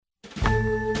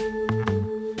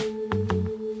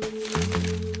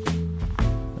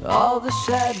all the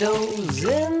shadows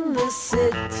in the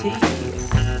city.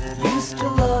 Used to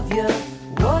love you,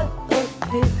 what a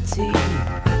pity.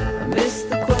 I miss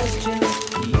the questions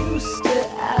you used to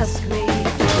ask me.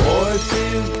 Bored to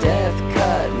death,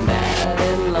 cut mad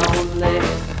and lonely.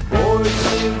 Bored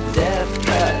to death,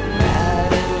 cut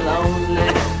mad and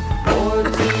lonely.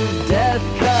 Bored to death,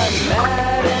 cut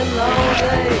mad and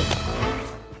lonely.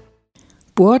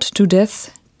 Bored to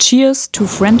Death, Cheers to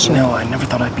Friendship. No, I never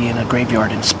thought I'd be in a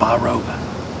graveyard in spa robe,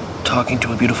 talking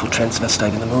to a beautiful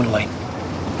transvestite in the moonlight.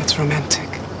 It's romantic.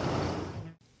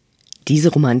 Diese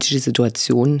romantische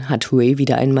Situation hat Ray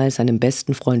wieder einmal seinem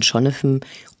besten Freund Jonathan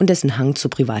und dessen Hang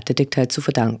zur Privatdetektei zu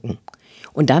verdanken.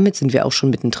 Und damit sind wir auch schon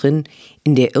mittendrin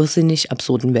in der irrsinnig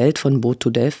absurden Welt von Bored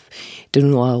to Death, der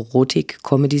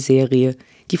Noir-Erotik-Comedy-Serie,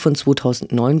 die von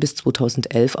 2009 bis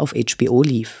 2011 auf HBO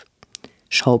lief.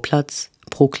 Schauplatz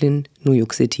Brooklyn, New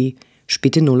York City,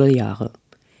 späte Nullerjahre.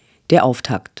 Der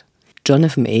Auftakt.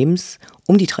 Jonathan Ames,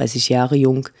 um die 30 Jahre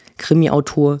jung,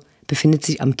 Krimi-Autor, befindet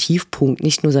sich am Tiefpunkt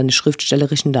nicht nur seines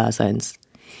schriftstellerischen Daseins.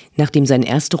 Nachdem sein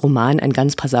erster Roman ein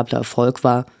ganz passabler Erfolg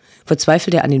war,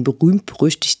 verzweifelt er an den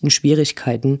berühmt-berüchtigten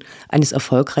Schwierigkeiten eines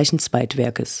erfolgreichen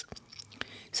Zweitwerkes.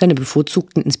 Seine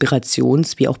bevorzugten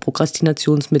Inspirations- wie auch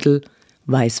Prokrastinationsmittel,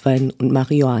 Weißwein und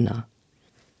Marihuana.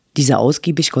 Diese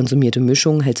ausgiebig konsumierte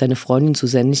Mischung hält seine Freundin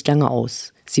Suzanne nicht lange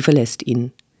aus. Sie verlässt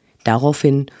ihn.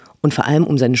 Daraufhin, und vor allem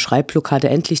um seine Schreibblockade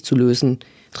endlich zu lösen,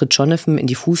 tritt Jonathan in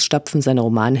die Fußstapfen seiner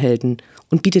Romanhelden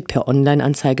und bietet per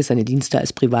Online-Anzeige seine Dienste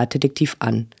als Privatdetektiv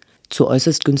an. Zu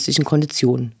äußerst günstigen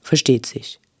Konditionen, versteht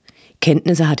sich.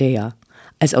 Kenntnisse hat er ja,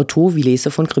 als Autor wie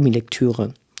Leser von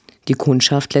Krimilektüre. Die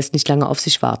Kundschaft lässt nicht lange auf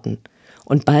sich warten.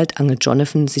 Und bald angelt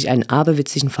Jonathan sich einen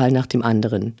aberwitzigen Fall nach dem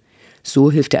anderen.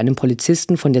 So hilft er einem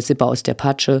Polizisten von der Sippe aus der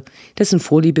Patsche, dessen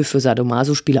Vorliebe für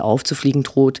Sadomaso-Spiele aufzufliegen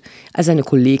droht, als seine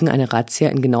Kollegen eine Razzia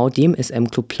in genau dem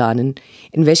SM-Club planen,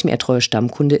 in welchem er treuer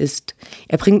Stammkunde ist.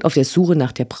 Er bringt auf der Suche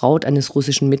nach der Braut eines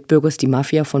russischen Mitbürgers die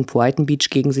Mafia von Brighton Beach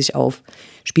gegen sich auf,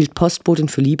 spielt Postbotin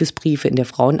für Liebesbriefe in der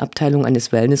Frauenabteilung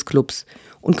eines Wellnessclubs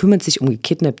und kümmert sich um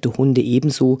gekidnappte Hunde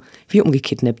ebenso wie um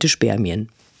gekidnappte Spermien.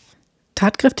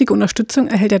 Tatkräftige Unterstützung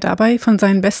erhält er dabei von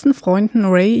seinen besten Freunden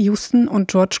Ray Houston und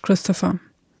George Christopher.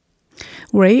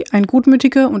 Ray, ein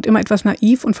gutmütiger und immer etwas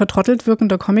naiv und vertrottelt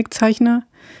wirkender Comiczeichner,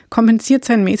 kompensiert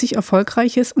sein mäßig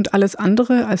erfolgreiches und alles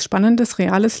andere als spannendes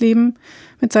reales Leben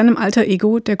mit seinem Alter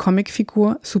Ego der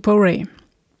Comicfigur Super Ray.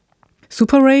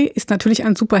 Super Ray ist natürlich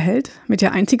ein Superheld mit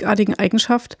der einzigartigen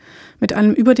Eigenschaft, mit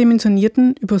einem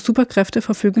überdimensionierten, über Superkräfte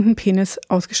verfügenden Penis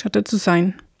ausgestattet zu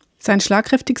sein. Sein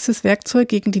schlagkräftigstes Werkzeug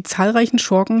gegen die zahlreichen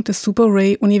Schurken des Super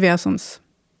Ray-Universums.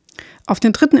 Auf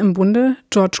den dritten im Bunde,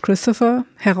 George Christopher,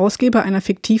 Herausgeber einer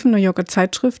fiktiven New Yorker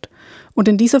Zeitschrift und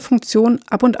in dieser Funktion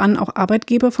ab und an auch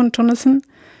Arbeitgeber von Jonathan,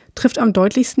 trifft am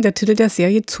deutlichsten der Titel der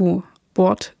Serie zu,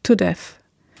 Bored to Death.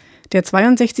 Der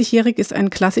 62-Jährige ist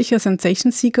ein klassischer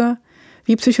Sensation-Seeker,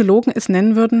 wie Psychologen es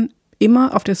nennen würden,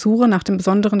 immer auf der Suche nach dem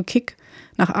besonderen Kick,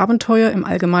 nach Abenteuer im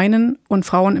Allgemeinen und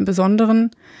Frauen im Besonderen,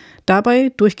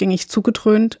 dabei durchgängig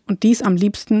zugedröhnt und dies am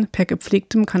liebsten per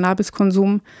gepflegtem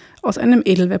Cannabiskonsum aus einem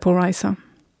Edelvaporizer.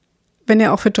 Wenn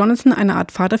er auch für Jonathan eine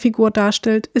Art Vaterfigur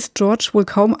darstellt, ist George wohl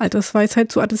kaum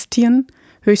Altersweisheit zu attestieren,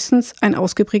 höchstens ein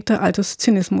ausgeprägter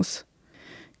Alterszynismus.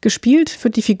 Gespielt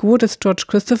wird die Figur des George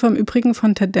Christopher im Übrigen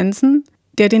von Ted Danson,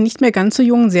 der den nicht mehr ganz so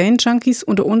jungen Serienjunkies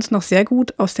unter uns noch sehr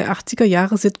gut aus der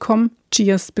 80er-Jahre-Sitcom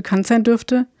Cheers bekannt sein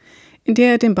dürfte, in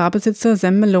der er den Barbesitzer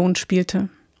Sam Malone spielte.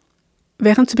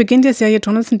 Während zu Beginn der Serie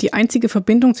Jonathan die einzige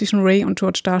Verbindung zwischen Ray und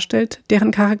George darstellt, deren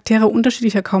Charaktere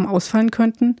unterschiedlicher kaum ausfallen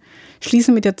könnten,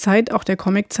 schließen mit der Zeit auch der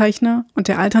Comiczeichner und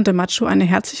der alternde Macho eine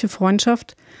herzliche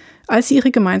Freundschaft, als sie ihre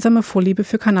gemeinsame Vorliebe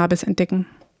für Cannabis entdecken.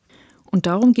 Und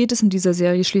darum geht es in dieser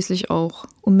Serie schließlich auch,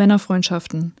 um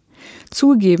Männerfreundschaften.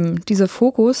 Zugegeben, dieser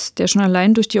Fokus, der schon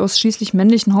allein durch die ausschließlich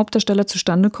männlichen Hauptdarsteller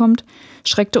zustande kommt,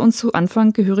 schreckte uns zu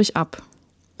Anfang gehörig ab.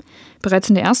 Bereits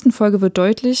in der ersten Folge wird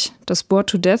deutlich, dass Bored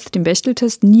to Death den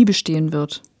Bechteltest nie bestehen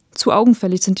wird. Zu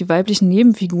augenfällig sind die weiblichen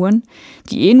Nebenfiguren,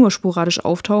 die nur sporadisch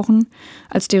auftauchen,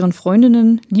 als deren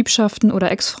Freundinnen, Liebschaften oder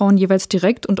Ex-Frauen jeweils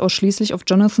direkt und ausschließlich auf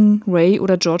Jonathan, Ray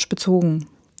oder George bezogen.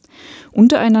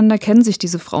 Untereinander kennen sich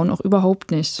diese Frauen auch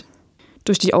überhaupt nicht.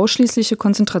 Durch die ausschließliche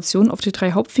Konzentration auf die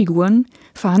drei Hauptfiguren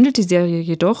verhandelt die Serie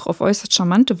jedoch auf äußerst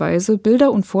charmante Weise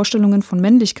Bilder und Vorstellungen von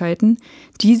Männlichkeiten,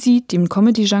 die sie, dem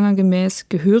Comedy-Genre gemäß,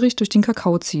 gehörig durch den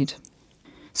Kakao zieht.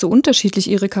 So unterschiedlich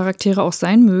ihre Charaktere auch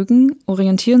sein mögen,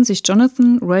 orientieren sich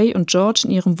Jonathan, Ray und George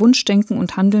in ihrem Wunschdenken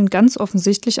und Handeln ganz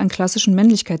offensichtlich an klassischen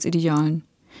Männlichkeitsidealen.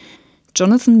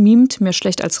 Jonathan mimt, mehr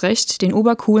schlecht als recht, den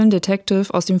obercoolen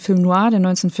Detective aus dem Film Noir der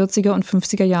 1940er und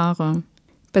 50er Jahre.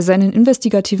 Bei seinen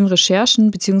investigativen Recherchen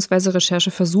bzw.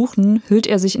 Rechercheversuchen hüllt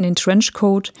er sich in den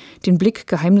Trenchcoat, den Blick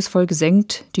geheimnisvoll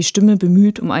gesenkt, die Stimme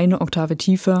bemüht um eine Oktave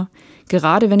tiefer,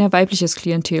 gerade wenn er weibliches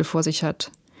Klientel vor sich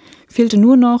hat. Fehlte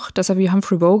nur noch, dass er wie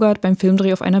Humphrey Bogart beim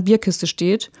Filmdreh auf einer Bierkiste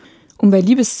steht, um bei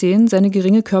Liebesszenen seine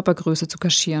geringe Körpergröße zu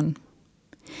kaschieren.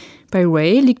 Bei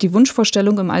Ray liegt die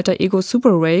Wunschvorstellung im Alter Ego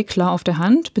Super Ray klar auf der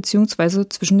Hand bzw.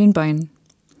 zwischen den Beinen.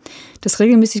 Das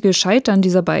regelmäßige Scheitern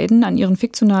dieser beiden an ihren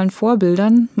fiktionalen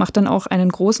Vorbildern macht dann auch einen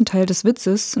großen Teil des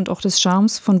Witzes und auch des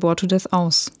Charmes von Bored to Death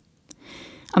aus.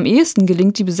 Am ehesten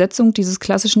gelingt die Besetzung dieses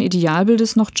klassischen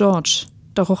Idealbildes noch George,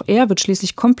 doch auch er wird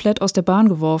schließlich komplett aus der Bahn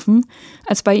geworfen,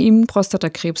 als bei ihm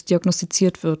Prostatakrebs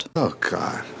diagnostiziert wird. Oh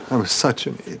God, I'm such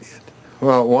an idiot.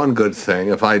 Well, one good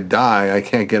thing, if I die, I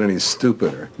can't get any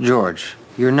stupider. George,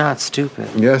 you're not stupid.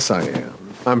 Yes, I am.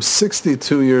 I'm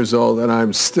 62 years old and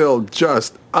I'm still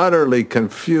just utterly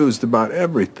confused about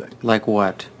everything. Like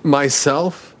what?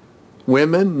 Myself,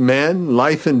 women, men,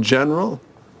 life in general.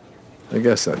 I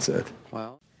guess that's it.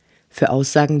 Well. Für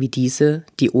Aussagen wie diese,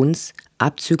 die uns,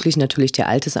 abzüglich natürlich der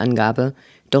Altersangabe,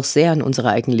 doch sehr an unsere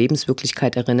eigene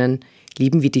Lebenswirklichkeit erinnern,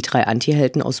 lieben wir die 3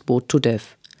 Antihelden aus Bored to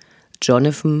Death.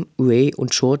 Jonathan, Ray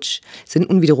und George sind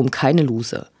nun wiederum keine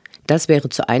Loser. Das wäre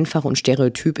zu einfach und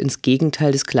stereotyp ins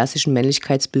Gegenteil des klassischen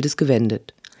Männlichkeitsbildes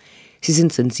gewendet. Sie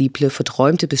sind sensible,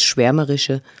 verträumte bis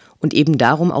schwärmerische und eben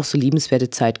darum auch so liebenswerte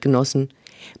Zeitgenossen,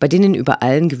 bei denen über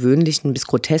allen gewöhnlichen bis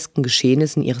grotesken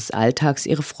Geschehnissen ihres Alltags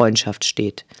ihre Freundschaft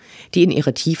steht, die in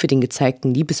ihrer Tiefe den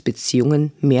gezeigten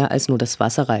Liebesbeziehungen mehr als nur das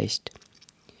Wasser reicht.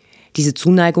 Diese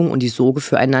Zuneigung und die Sorge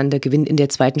füreinander gewinnt in der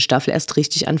 2. Staffel erst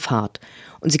richtig an Fahrt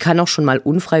und sie kann auch schon mal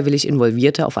unfreiwillig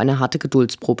Involvierte auf eine harte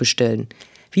Geduldsprobe stellen,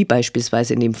 wie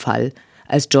beispielsweise in dem Fall,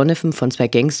 als Jonathan von 2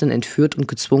 Gangstern entführt und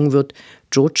gezwungen wird,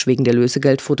 George wegen der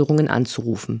Lösegeldforderungen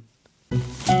anzurufen.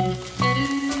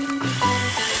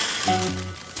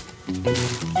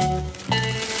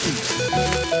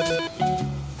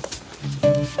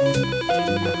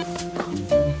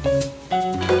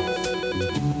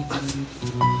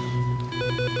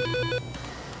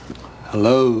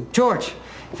 Hello? George,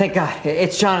 thank God,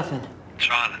 it's Jonathan.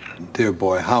 Jonathan. Dear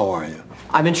boy, how are you?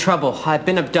 I'm in trouble. I've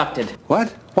been abducted.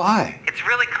 What? Why? It's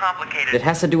really complicated. It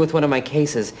has to do with one of my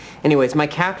cases. Anyways, my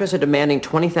captors are demanding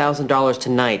 $20,000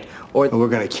 tonight, or... We're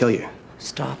gonna kill you.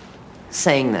 Stop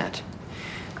saying that.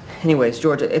 Anyways,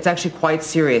 George, it's actually quite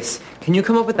serious. Can you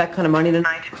come up with that kind of money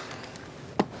tonight?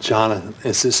 Jonathan,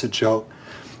 is this a joke?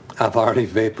 I've already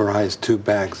vaporized 2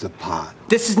 bags of pot.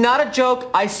 This is not a joke,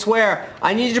 I swear.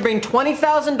 I need you to bring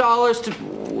 $20,000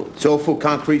 to... Soulful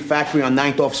Concrete Factory on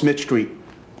 9th off Smith Street.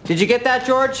 Did you get that,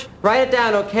 George? Write it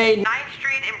down, okay? 9th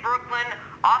Street in Brooklyn,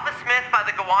 off of Smith by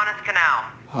the Gowanus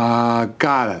Canal.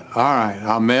 Got it. All right,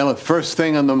 I'll mail it first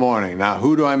thing in the morning. Now,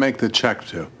 who do I make the check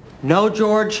to? No,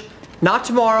 George. Not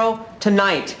tomorrow.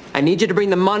 Tonight. I need you to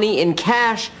bring the money in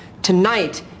cash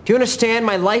tonight. Do you understand?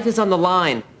 My life is on the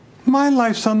line. My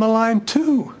life's on the line,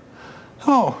 too.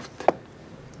 Oh,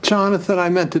 Jonathan, I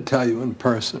meant to tell you in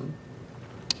person.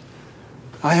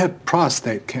 I had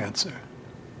prostate cancer.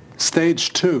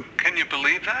 Stage 2. Can you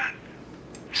believe that?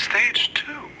 Stage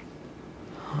 2.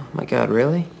 Oh my God,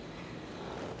 really?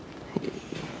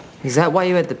 Is that why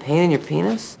you had the pain in your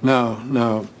penis?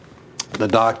 No. The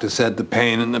doctor said the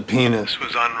pain in the penis This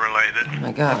was unrelated. Oh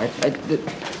my God,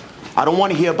 I don't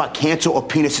want to hear about cancer or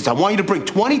penises. I want you to bring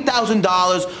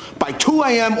 $20,000 by 2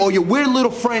 a.m. or your weird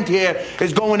little friend here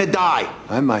is going to die.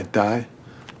 I might die.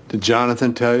 Did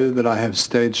Jonathan tell you that I have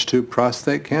stage 2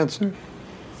 prostate cancer?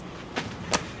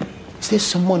 Is there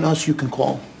someone else you can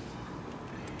call?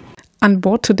 An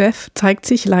Bored to Death zeigt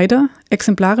sich leider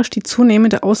exemplarisch die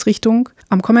zunehmende Ausrichtung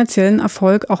am kommerziellen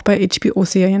Erfolg auch bei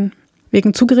HBO-Serien.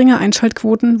 Wegen zu geringer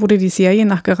Einschaltquoten wurde die Serie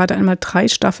nach gerade einmal 3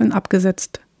 Staffeln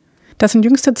abgesetzt. Dass in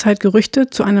jüngster Zeit Gerüchte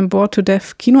zu einem Bored to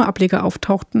Death Kinoableger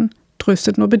auftauchten,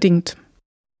 tröstet nur bedingt.